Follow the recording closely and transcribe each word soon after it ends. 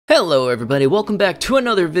Hello everybody, welcome back to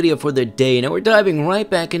another video for the day. Now we're diving right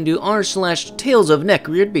back into r/Tales of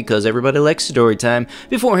Neckbeard because everybody likes story time.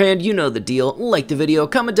 Beforehand, you know the deal. Like the video,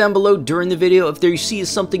 comment down below during the video if there you see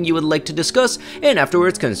something you would like to discuss, and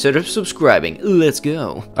afterwards consider subscribing. Let's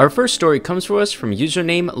go. Our first story comes to us from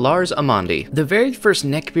username Lars Amandi. The very first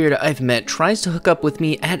Neckbeard I've met tries to hook up with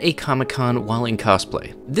me at a Comic-Con while in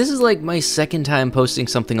cosplay. This is like my second time posting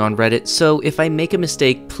something on Reddit, so if I make a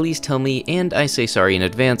mistake, please tell me and I say sorry in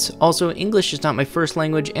advance. Also, English is not my first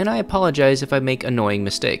language, and I apologize if I make annoying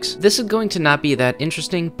mistakes. This is going to not be that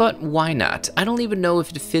interesting, but why not? I don't even know if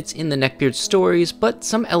it fits in the Neckbeard stories, but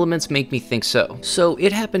some elements make me think so. So,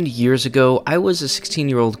 it happened years ago. I was a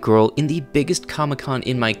 16-year-old girl in the biggest Comic-Con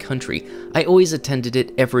in my country. I always attended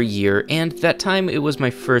it every year, and that time it was my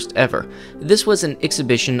first ever. This was an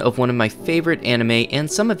exhibition of one of my favorite anime and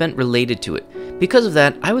some event related to it. Because of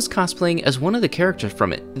that, I was cosplaying as one of the characters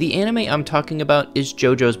from it. The anime I'm talking about is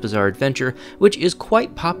JoJo's Bizarre Adventure, which is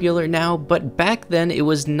quite popular now, but back then it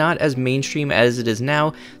was not as mainstream as it is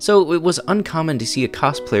now, so it was uncommon to see a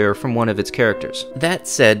cosplayer from one of its characters. That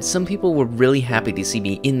said, some people were really happy to see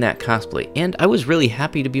me in that cosplay, and I was really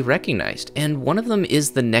happy to be recognized, and one of them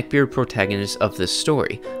is the Neckbeard protagonist of this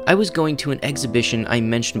story. I was going to an exhibition I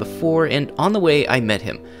mentioned before, and on the way I met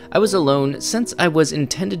him. I was alone since I was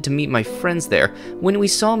intended to meet my friends there. When we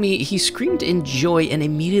saw me, he screamed in joy and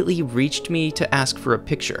immediately reached me to ask for a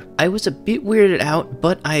picture. I was a bit weirded out,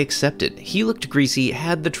 but I accepted. He looked greasy,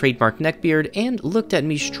 had the trademark neckbeard, and looked at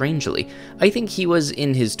me strangely. I think he was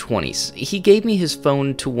in his 20s. He gave me his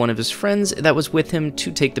phone to one of his friends that was with him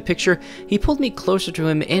to take the picture. He pulled me closer to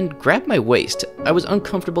him and grabbed my waist. I was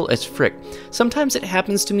uncomfortable as frick. Sometimes it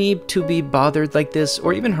happens to me to be bothered like this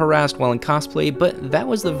or even harassed while in cosplay, but that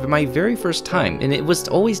was my very first time, and it was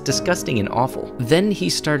always disgusting and awful. Then he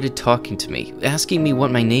started talking to me, asking me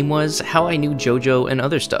what my name was, how I knew JoJo, and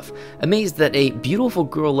other stuff. Amazed that a beautiful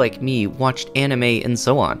girl like me watched anime and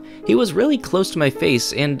so on. He was really close to my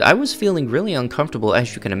face, and I was feeling really uncomfortable,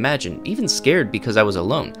 as you can imagine, even scared because I was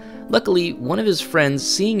alone. Luckily, one of his friends,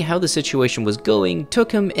 seeing how the situation was going, took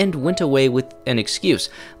him and went away with an excuse,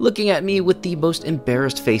 looking at me with the most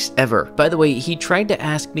embarrassed face ever. By the way, he tried to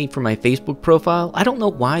ask me for my Facebook profile. I don't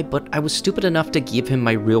know why, but I was stupid enough to give him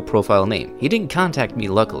my real profile name. He didn't contact me,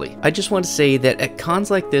 luckily. I just want to say that at cons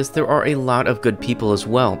like this, there are a lot of good people as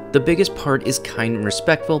well. The biggest part is kind and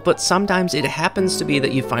respectful, but sometimes it happens to be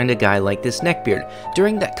that you find a guy like this Neckbeard.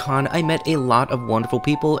 During that con, I met a lot of wonderful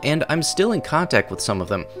people, and I'm still in contact with some of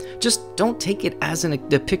them. Just don't take it as a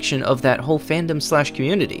depiction of that whole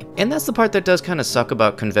fandom/community. And that's the part that does kind of suck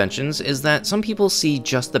about conventions, is that some people see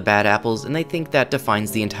just the bad apples and they think that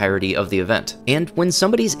defines the entirety of the event. And when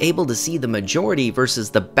somebody's able to see the majority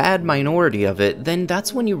versus the bad minority of it, then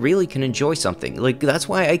that's when you really can enjoy something. Like, that's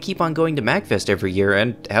why I keep on going to MagFest every year,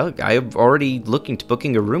 and hell, I'm already looking to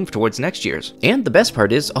booking a room towards next year's. And the best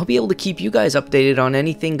part is, I'll be able to keep you guys updated on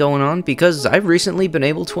anything going on because I've recently been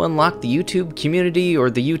able to unlock the YouTube community,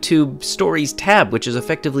 or the YouTube Stories tab, which is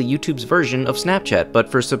effectively YouTube's version of Snapchat,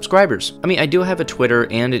 but for subscribers. I mean, I do have a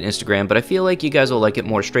Twitter and an Instagram, but I feel like you guys will like it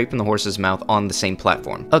more straight from the horse's mouth on the same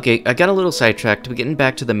platform. Okay, I got a little sidetracked, but getting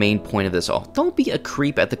back to the main point of this all. Don't be a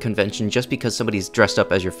creep at the convention just because somebody's dressed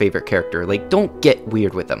up as your favorite character. Like, don't get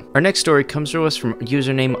weird with them. Our next story comes to us from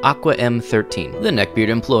username AquaM13, the Neckbeard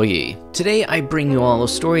employee. Today, I bring you all a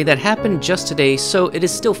story that happened just today, so it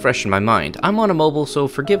is still fresh in my mind. I'm on a mobile, so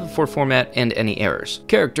forgive for format and any errors.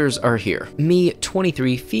 Characters are here. Me,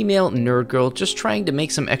 23, female nerd girl, just trying to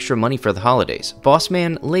make some extra money for the holidays. Boss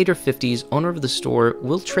man, later 50s, owner of the store,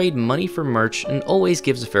 will trade money for merch and always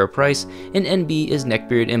gives a fair price, and NB is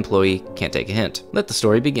Neckbeard employee, can't take a hint. Let the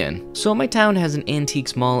story begin. So my town has an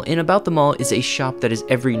antiques mall, and about the mall is a shop that is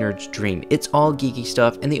every nerd's dream. It's all geeky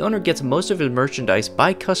stuff, and the owner gets most of his merchandise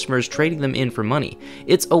by customers trading them in for money.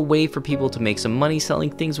 It's a way for people to make some money selling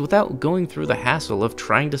things without going through the hassle of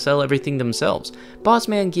trying to sell everything themselves. Boss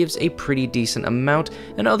man gives a pretty decent amount,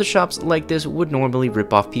 and other shops like this would normally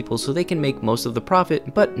rip off people so they can make most of the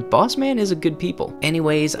profit, but Boss Man is a good people.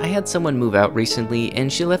 Anyways, I had someone move out recently,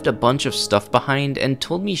 and she left a bunch of stuff behind and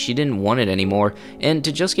told me she didn't want it anymore and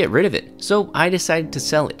to just get rid of it, so I decided to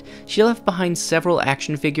sell it. She left behind several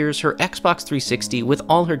action figures, her Xbox 360 with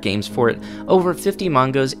all her games for it, over 50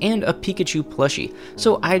 mangas, and a Pikachu plushie,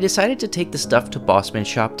 so I decided to take the stuff to Boss Man's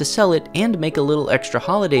shop to sell it and make a little extra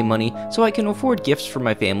holiday money so I can afford gifts for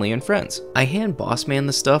my family and friends. I hand Boss Man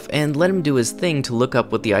the stuff and let him do his thing to look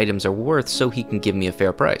up what the items are worth so he can give me a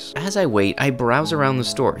fair price. As I wait, I browse around the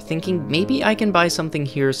store, thinking maybe I can buy something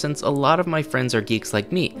here since a lot of my friends are geeks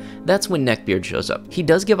like me. That's when Neckbeard Neckbeard shows up. He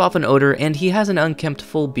does give off an odor, and he has an unkempt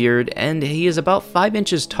full beard, and he is about 5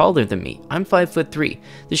 inches taller than me. I'm 5'3".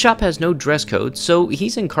 The shop has no dress code, so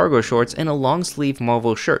he's in cargo shorts and a long sleeve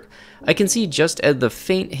Marvel shirt. I can see just at the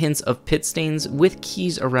faint hints of pit stains with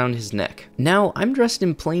keys around his neck. Now, I'm dressed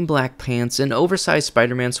in plain black pants, an oversized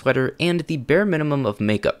Spider-Man sweater, and the bare minimum of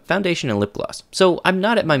makeup, foundation, and lip gloss, so I'm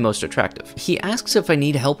not at my most attractive. He asks if I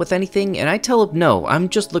need help with anything, and I tell him no, I'm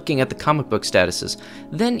just looking at the comic book statuses.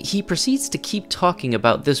 Then he proceeds to keep talking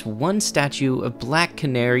about this one statue of Black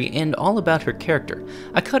Canary and all about her character.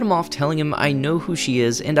 I cut him off telling him I know who she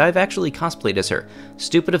is and I've actually cosplayed as her.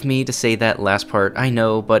 Stupid of me to say that last part, I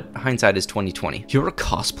know, but hindsight is 20/20. You're a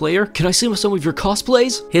cosplayer? Can I see some of your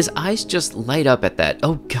cosplays? His eyes just light up at that.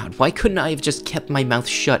 Oh god, why couldn't I have just kept my mouth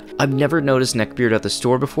shut? I've never noticed Neckbeard at the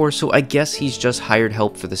store before, so I guess he's just hired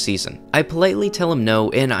help for the season. I politely tell him no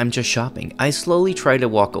and I'm just shopping. I slowly try to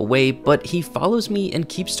walk away, but he follows me and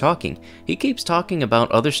keeps talking. He keeps talking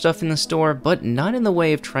about other stuff in the store, but not in the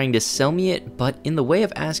way of trying to sell me it, but in the way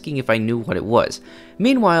of asking if I knew what it was.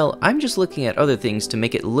 Meanwhile, I'm just looking at other things to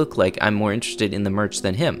make it look like I'm more interested in the merch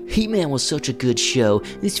than him. He-Man was such a good show.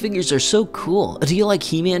 These figures are so cool. Do you like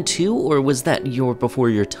He-Man too, or was that before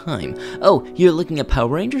your time? Oh, you're looking at Power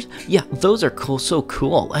Rangers? Yeah, those are cool, so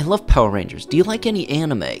cool. I love Power Rangers. Do you like any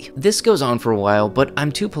anime? This goes on for a while, but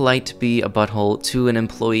I'm too polite to be a butthole to an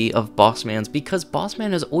employee of Bossman's because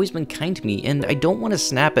Bossman has always been kind to me, and I don't want to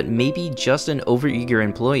snap at maybe just an overeager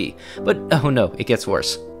employee. But oh no, it gets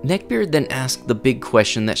worse. Neckbeard then asked the big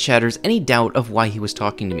question that shatters any doubt of why he was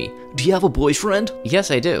talking to me. Do you have a boyfriend? Yes,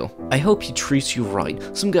 I do. I hope he treats you right.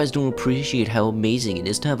 Some guys don't appreciate how amazing it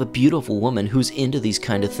is to have a beautiful woman who's into these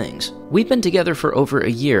kind of things. We've been together for over a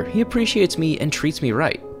year. He appreciates me and treats me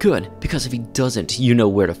right. Good, because if he doesn't, you know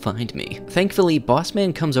where to find me. Thankfully,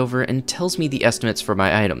 Bossman comes over and tells me the estimates for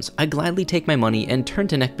my items. I gladly take my money and turn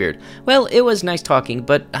to Neckbeard. Well, it was nice talking,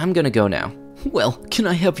 but I'm gonna go now. Well, can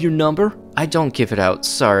I have your number? I don't give it out,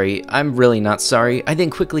 sorry. I'm really not sorry. I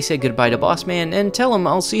then quickly say goodbye to Bossman and tell him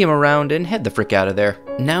I'll see him around and head the frick out of there.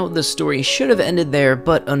 Now, the story should have ended there,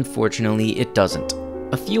 but unfortunately it doesn't.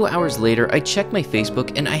 A few hours later, I check my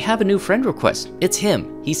Facebook and I have a new friend request. It's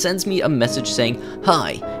him. He sends me a message saying,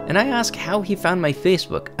 "Hi," and I ask how he found my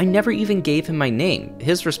Facebook. I never even gave him my name.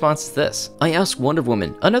 His response is this. I ask Wonder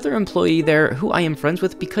Woman, another employee there who I am friends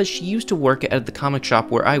with because she used to work at the comic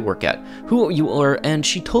shop where I work at, who you are, and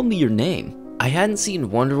she told me your name. I hadn't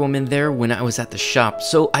seen Wonder Woman there when I was at the shop,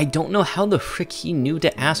 so I don't know how the frick he knew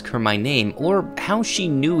to ask her my name, or how she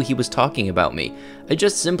knew he was talking about me. I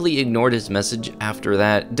just simply ignored his message after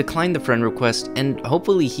that, declined the friend request, and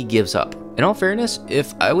hopefully he gives up. In all fairness,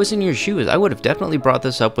 if I was in your shoes, I would have definitely brought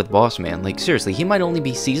this up with Bossman. Like, seriously, he might only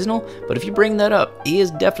be seasonal, but if you bring that up, he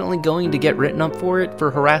is definitely going to get written up for it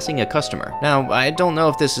for harassing a customer. Now, I don't know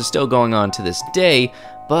if this is still going on to this day,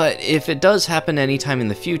 but if it does happen anytime in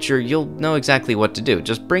the future, you'll know exactly what to do.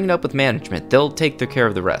 Just bring it up with management. They'll take care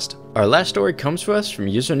of the rest. Our last story comes to us from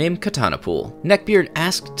username KatanaPool. Neckbeard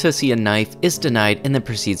asked to see a knife, is denied, and then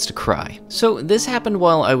proceeds to cry. So this happened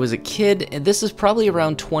while I was a kid, and this is probably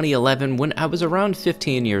around 2011 when I was around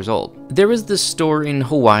 15 years old. There was this store in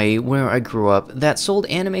Hawaii where I grew up that sold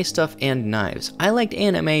anime stuff and knives. I liked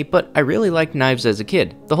anime, but I really liked knives as a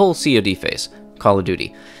kid. The whole COD phase. Call of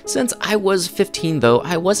Duty. Since I was 15 though,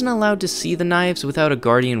 I wasn't allowed to see the knives without a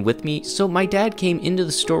guardian with me, so my dad came into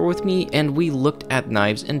the store with me and we looked at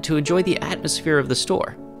knives and to enjoy the atmosphere of the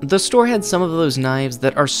store. The store had some of those knives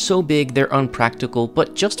that are so big they're unpractical,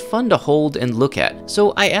 but just fun to hold and look at,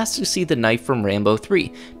 so I asked to see the knife from Rambo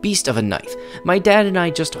 3, Beast of a Knife. My dad and I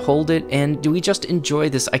just hold it, and we just enjoy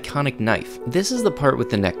this iconic knife. This is the part with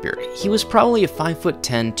the Neckbeard. He was probably a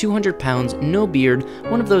 5'10", 200 pounds, no beard,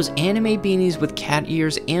 one of those anime beanies with cat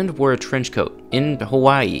ears, and wore a trench coat, in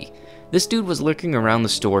Hawaii. This dude was lurking around the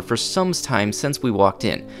store for some time since we walked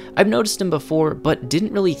in. I've noticed him before, but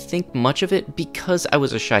didn't really think much of it because I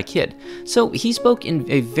was a shy kid. So he spoke in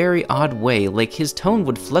a very odd way, like his tone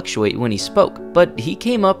would fluctuate when he spoke, but he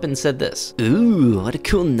came up and said this. Ooh, what a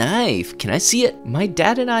cool knife. Can I see it? My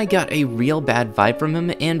dad and I got a real bad vibe from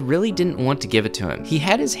him and really didn't want to give it to him. He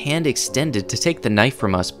had his hand extended to take the knife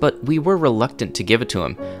from us, but we were reluctant to give it to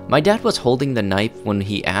him. My dad was holding the knife when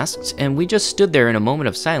he asked, and we just stood there in a moment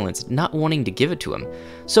of silence, not wanting to give it to him.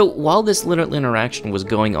 So while this little interaction was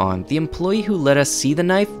going on, the employee who let us see the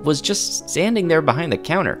knife was just standing there behind the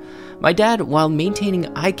counter. My dad, while maintaining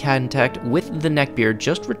eye contact with the Neckbeard,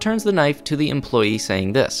 just returns the knife to the employee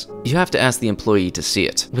saying this. You have to ask the employee to see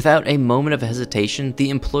it. Without a moment of hesitation, the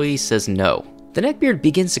employee says no. The neckbeard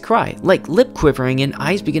begins to cry, like lip quivering and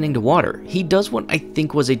eyes beginning to water. He does what I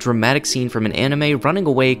think was a dramatic scene from an anime, running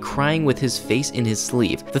away, crying with his face in his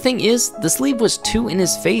sleeve. The thing is, the sleeve was too in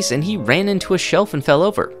his face and he ran into a shelf and fell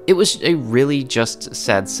over. It was a really just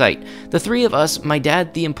sad sight. The three of us, my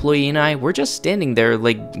dad, the employee, and I, were just standing there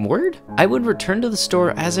like, word? I would return to the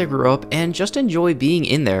store as I grew up and just enjoy being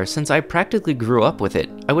in there since I practically grew up with it.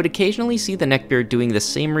 I would occasionally see the neckbeard doing the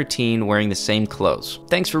same routine, wearing the same clothes.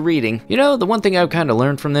 Thanks for reading. You know, the one thing I've kind of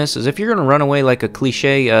learned from this is if you're gonna run away like a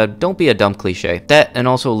cliche, don't be a dumb cliche. That, and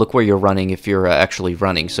also look where you're running if you're actually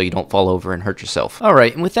running so you don't fall over and hurt yourself.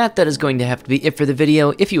 Alright, and with that is going to have to be it for the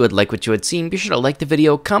video. If you would like what you had seen, be sure to like the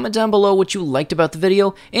video, comment down below what you liked about the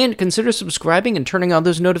video, and consider subscribing and turning on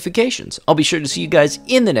those notifications. I'll be sure to see you guys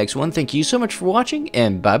in the next one. Thank you so much for watching,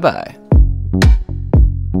 and bye-bye.